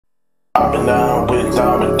I've been down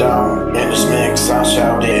without a doubt. In this mix I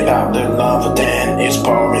shout it out. The love within is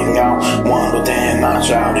pouring out. One within I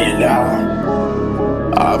shout it out.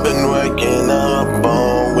 I've been waking up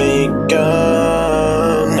all weekend,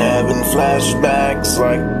 having flashbacks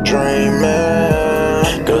like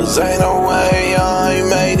dreaming. Cause ain't no way I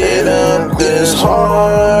made it up this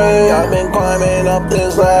high. I've been climbing up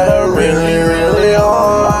this ladder really, really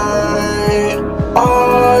high.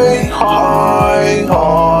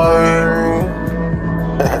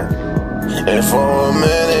 And for a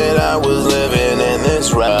minute I was living in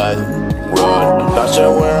this ride. Not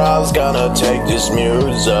sure where I was gonna take this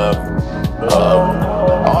muse up.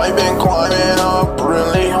 I've been climbing up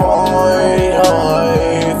really high.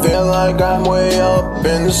 Feel like I'm way up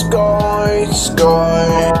in the sky.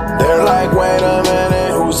 They're like, wait a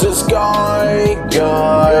minute, who's this guy?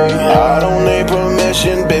 I don't need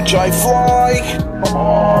permission, bitch, I fly.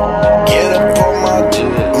 Get up from my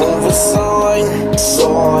dick, move aside.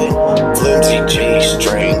 Flimsy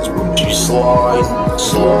G-strings, Gucci slide.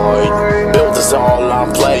 Built this all,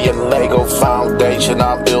 I'm playing Lego foundation.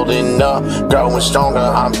 I'm building up, growing stronger,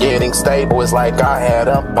 I'm getting stable. It's like I had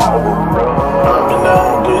a power. I've been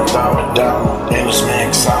down without a doubt. In this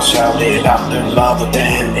mix I shout it out. The love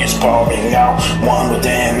within is pouring out. One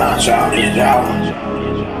within I shout it out.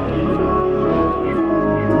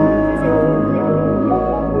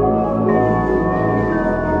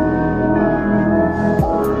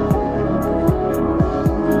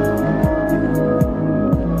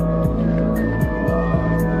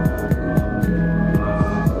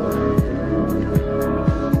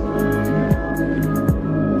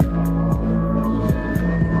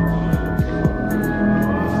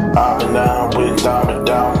 I've been down without a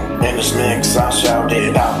doubt. In this mix I shout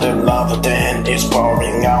it out. The love within is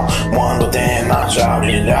pouring out. One within I shout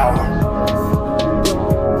it out.